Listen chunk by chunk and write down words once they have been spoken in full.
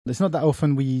It's not that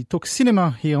often we talk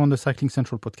cinema here on the Cycling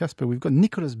Central podcast, but we've got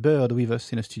Nicholas Bird with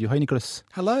us in the studio. Hi, Nicholas.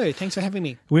 Hello, thanks for having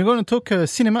me. We're going to talk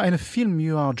cinema and a film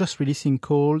you are just releasing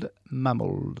called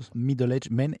Mammals, Middle-Aged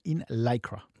Men in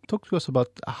Lycra. Talk to us about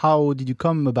how did you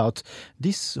come about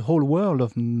this whole world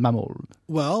of mammal?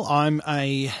 Well, I'm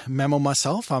a mammal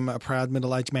myself. I'm a proud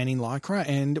middle-aged man in Lycra.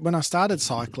 And when I started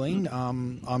cycling,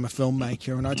 I'm a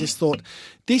filmmaker, and I just thought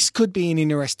this could be an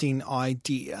interesting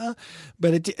idea.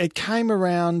 But it came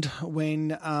around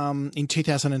when, in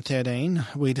 2013,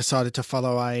 we decided to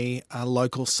follow a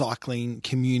local cycling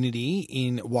community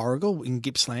in Warragul, in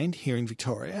Gippsland, here in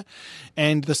Victoria.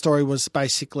 And the story was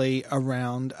basically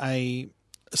around a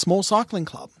small cycling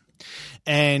club.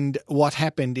 And what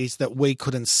happened is that we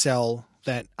couldn't sell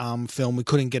that film. We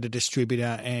couldn't get a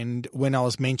distributor. And when I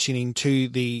was mentioning to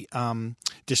the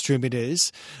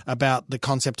distributors about the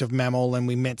concept of mammal, and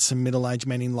we met some middle-aged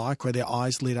men in Lycra, their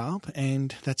eyes lit up,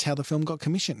 and that's how the film got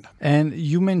commissioned. And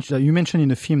you mentioned in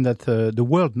the film that the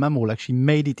word mammal actually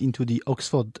made it into the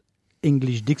Oxford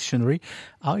English Dictionary.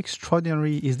 How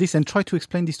extraordinary is this? And try to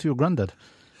explain this to your granddad.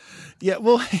 Yeah,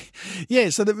 well, yeah,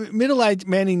 so the middle-aged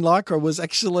man in Lycra was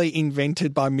actually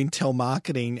invented by Mintel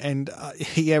Marketing, and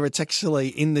it's actually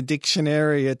in the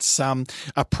dictionary. It's a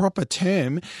proper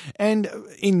term. And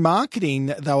in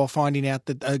marketing, they were finding out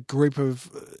that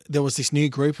there was this new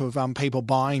group of people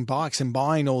buying bikes and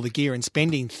buying all the gear and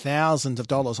spending thousands of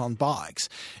dollars on bikes,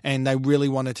 and they really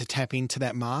wanted to tap into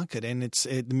that market, and it's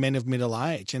men of middle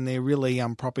age, and they're really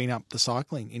propping up the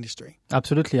cycling industry.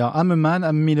 Absolutely. I'm a man,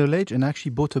 I'm middle-aged, and I actually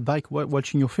bought a bike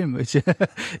watching your film.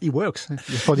 It works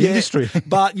for the industry.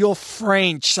 But you're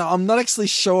French, so I'm not actually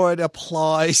sure it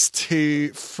applies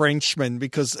to Frenchmen,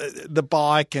 because the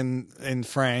bike in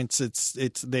France,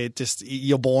 they're just,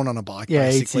 you're born on a bike. Yeah,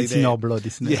 basically. It's in our blood,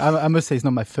 isn't it? Yeah. I must say it's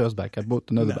not my first bike. I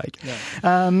bought another bike.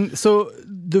 No. So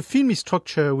the film is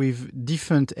structured with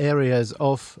different areas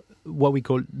of what we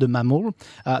call the mammal,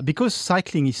 because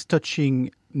cycling is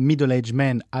touching middle-aged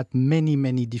men at many,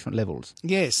 many different levels.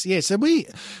 Yes. So we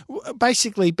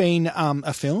basically, being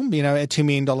a film, a $2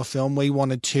 million film, we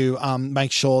wanted to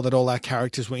make sure that all our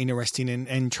characters were interesting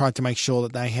and tried to make sure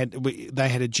that they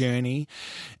had a journey.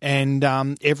 And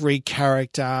every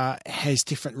character has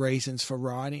different reasons for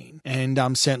riding. And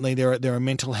certainly there are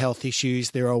mental health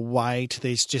issues, there are weight,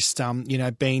 there's just,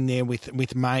 being there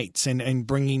with mates and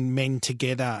bringing men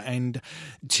together and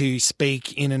to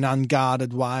speak in an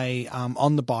unguarded way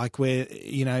on the bike, where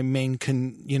men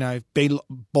can be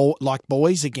like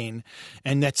boys again,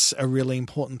 and that's a really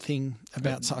important thing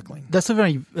about cycling. That's a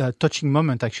very touching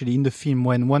moment actually in the film,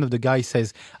 when one of the guys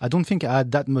says, I don't think I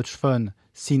had that much fun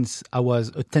since I was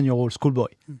a 10-year-old schoolboy.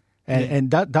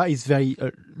 And that is very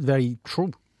very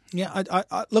true. Yeah,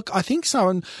 I think so.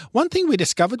 And one thing we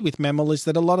discovered with Mammal is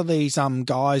that a lot of these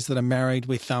guys that are married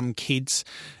with kids,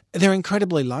 they're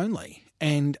incredibly lonely,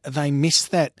 and they miss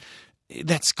that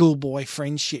schoolboy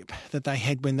friendship that they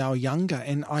had when they were younger.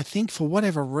 And I think for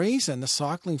whatever reason, the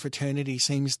cycling fraternity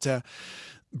seems to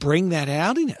bring that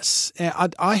out in us.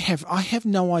 I have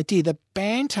no idea. The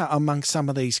banter among some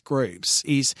of these groups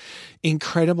is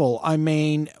incredible. I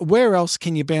mean, where else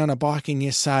can you be on a bike and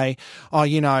you say, oh,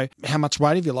 how much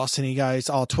weight have you lost? And he goes,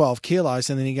 12 kilos.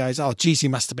 And then he goes, oh, geez, you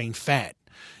must have been fat.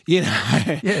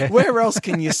 Where else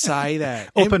can you say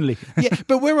that? Openly.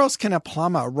 But where else can a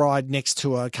plumber ride next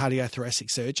to a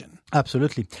cardiothoracic surgeon?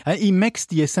 Absolutely. It makes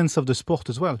the essence of the sport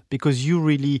as well, because you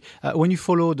really, when you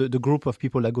follow the group of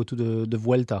people that go to the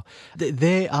Vuelta,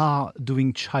 they are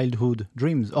doing childhood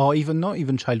dreams, or even not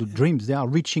even childhood dreams. They are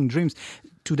reaching dreams.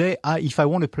 Today, if I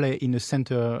want to play in the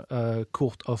center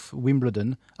court of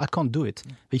Wimbledon, I can't do it.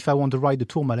 But if I want to ride the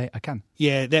Tourmalet, I can.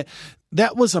 Yeah,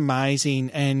 that was amazing,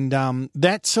 and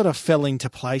that sort of fell into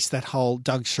place, that whole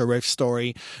Doug Sharif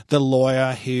story, the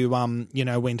lawyer who,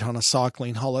 went on a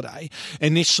cycling holiday.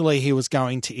 Initially, he was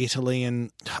going to Italy,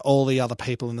 and all the other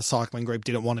people in the cycling group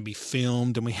didn't want to be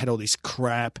filmed, and we had all this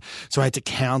crap, so I had to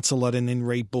cancel it and then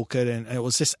rebook it, and it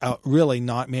was just a really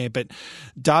nightmare. But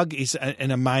Doug is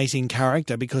an amazing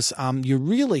character, because you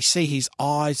really see his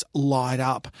eyes light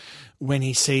up when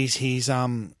he sees his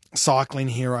cycling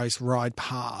heroes ride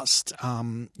past,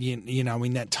 in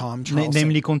that time trial.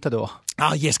 Namely Contador.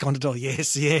 Oh, yes, Contador,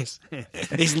 yes.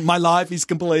 My life is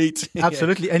complete.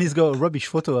 Absolutely, and he's got a rubbish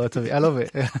photo out of it. I love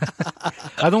it.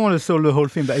 I don't want to sell the whole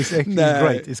thing, but it's actually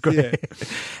great. It's great.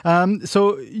 Yeah.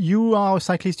 So you are a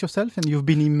cyclist yourself, and you've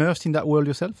been immersed in that world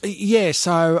yourself? Yeah,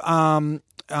 so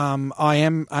I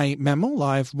am a mammal.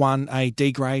 I've won a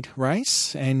D grade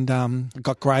race and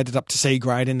got graded up to C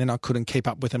grade, and then I couldn't keep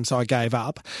up with them, so I gave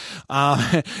up.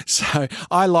 So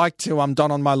I like to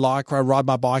don on my Lycra, ride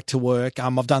my bike to work.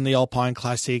 I've done the Alpine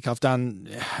Classic. I've done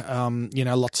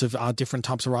lots of different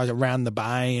types of rides around the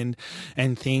bay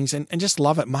and things, and just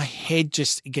love it. My head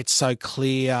just gets so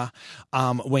clear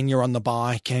when you're on the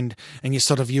bike, and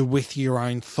you're with your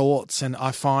own thoughts. And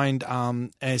I find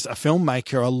as a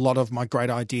filmmaker, a lot of my great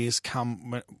ideas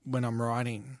come when I'm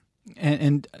writing.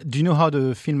 And do you know how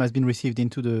the film has been received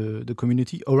into the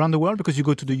community around the world? Because you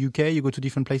go to the UK, you go to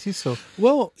different places. So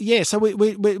so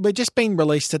we're just being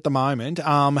released at the moment.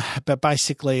 But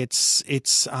basically, it's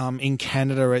in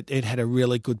Canada. It had a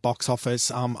really good box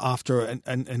office. After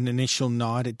an initial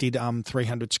night, it did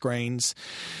 300 screens,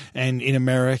 and in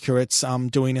America, it's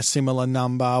doing a similar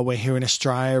number. We're here in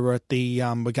Australia. We're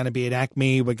going to be at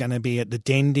ACME. We're going to be at the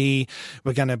Dendy.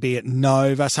 We're going to be at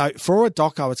Nova. So for a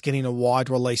doco, it's getting a wide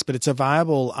release, but it's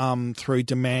available through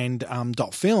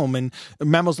demand.film, and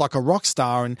Mammal's like a rock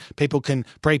star, and people can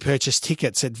pre-purchase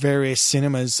tickets at various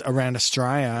cinemas around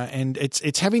Australia, and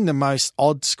it's having the most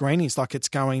odd screenings. Like, it's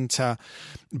going to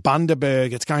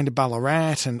Bundaberg, it's going to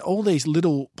Ballarat, and all these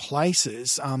little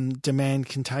places Demand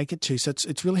can take it to. So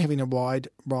it's really having a wide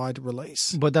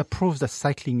release. But that proves that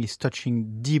cycling is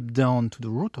touching deep down to the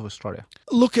root of Australia.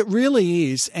 Look, it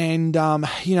really is. And,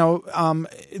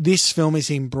 this film is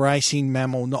embracing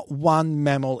mammal. Not one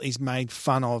mammal is made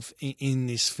fun of in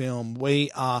this film. We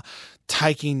are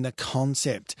taking the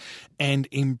concept and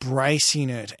embracing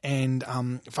it, and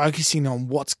focusing on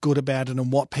what's good about it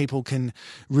and what people can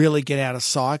really get out of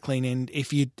cycling. And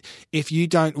if you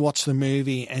don't watch the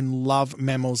movie and love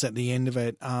mammals at the end of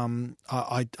it,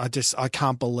 I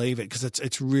can't believe it, because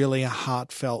it's really a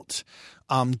heartfelt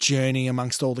journey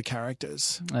amongst all the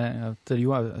characters. I'll tell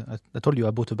you, I told you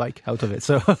I bought a bike out of it,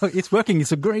 so it's working.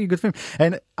 It's a very good film,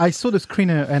 and I saw the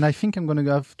screener, and I think I'm going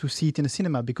to have to see it in a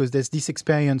cinema, because there's this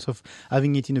experience of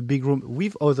having it in a big room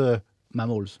with other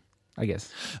mammals, I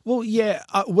guess. Well, yeah,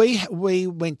 we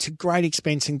went to great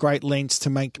expense and great lengths to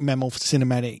make Mammal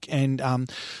cinematic, and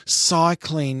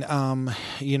cycling,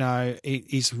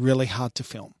 it is really hard to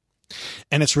film.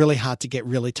 And it's really hard to get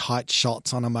really tight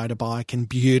shots on a motorbike and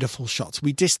beautiful shots.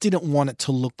 We just didn't want it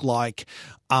to look like,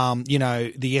 the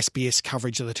SBS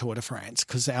coverage of the Tour de France,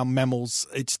 because our mammals,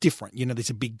 it's different. These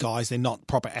are big guys. They're not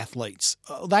proper athletes.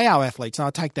 They are athletes, and I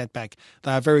take that back.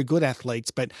 They are very good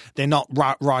athletes, but they're not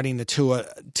riding the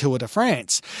Tour de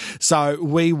France. So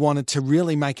we wanted to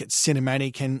really make it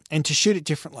cinematic and to shoot it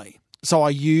differently. So I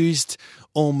used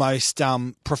almost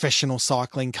professional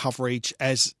cycling coverage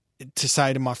as to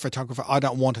say to my photographer, I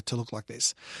don't want it to look like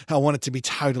this. I want it to be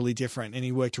totally different. And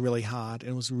he worked really hard,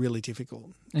 and it was really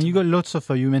difficult. And you got lots of,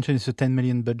 you mentioned it's a 10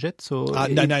 million budget. So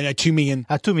no, 2 million.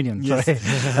 2 million, yes.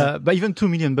 Sorry. But even 2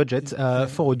 million budget for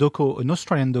a doco, an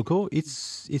Australian doco,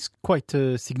 it's quite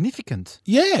significant.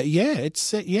 Yeah.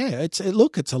 It's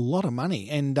a lot of money.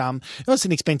 And it was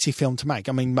an expensive film to make.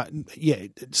 I mean,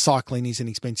 cycling is an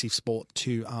expensive sport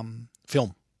to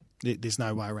film. There's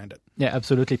no way around it. Yeah,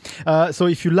 absolutely. So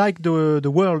if you like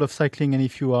the world of cycling, and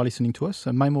if you are listening to us,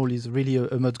 Mammal is really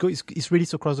a must-go. It's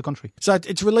released across the country. So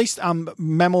it's released,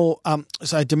 Mammal,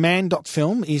 so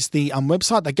demand.film is the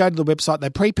website. They go to the website,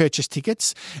 they pre-purchase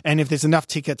tickets, and if there's enough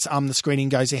tickets, the screening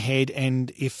goes ahead,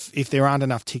 and if there aren't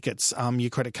enough tickets,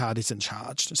 your credit card isn't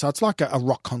charged. So it's like a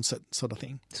rock concert sort of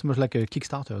thing. It's much like a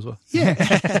Kickstarter as well. Yeah.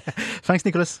 Thanks,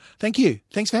 Nicholas. Thank you.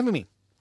 Thanks for having me.